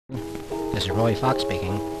This is Roy Fox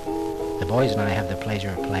speaking. The boys and I have the pleasure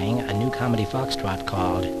of playing a new comedy foxtrot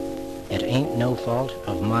called It Ain't No Fault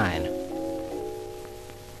of Mine.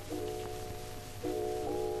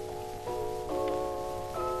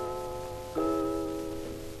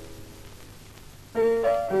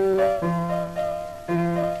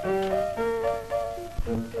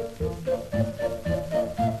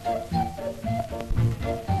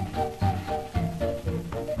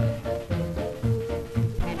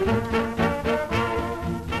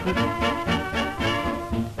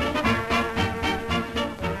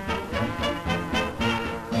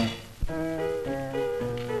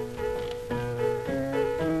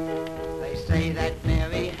 Say that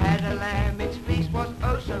Mary had a lamb, its fleece was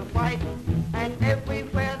oh so white, and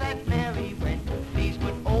everywhere that Mary went, the fleece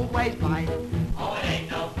would always bite. Oh, it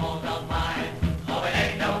ain't no fault of mine. Oh, it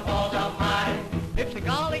ain't no fault of mine. If the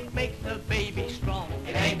garlic makes the baby strong,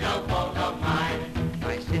 It ain't no fault of mine.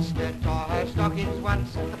 My sister tore her stockings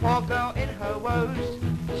once, the poor girl in her woes.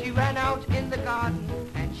 She ran out in the garden,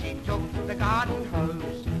 and she took the garden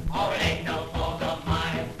hose. Oh, it ain't no fault of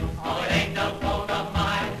mine. Oh, it ain't no fault of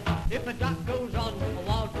mine. if a duck goes on a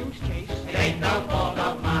wild goose chase, It ain't no fault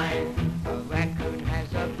of mine. A raccoon has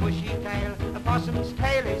a bushy tail, a possum's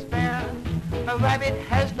tail is bare. A rabbit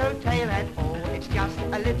has no tail at all, it's just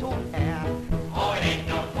a little hair. Oh, it ain't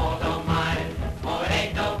no fault of mine. Oh, it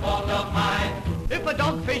ain't no fault of mine. if a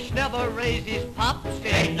dogfish never raises pups,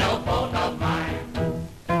 It ain't no fault of mine.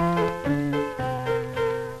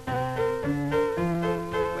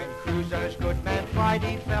 When Crusoe's good man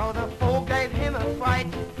Friday fell, the fall gave him a fright.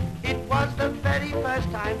 It was the very first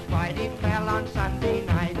time Friday fell on Sunday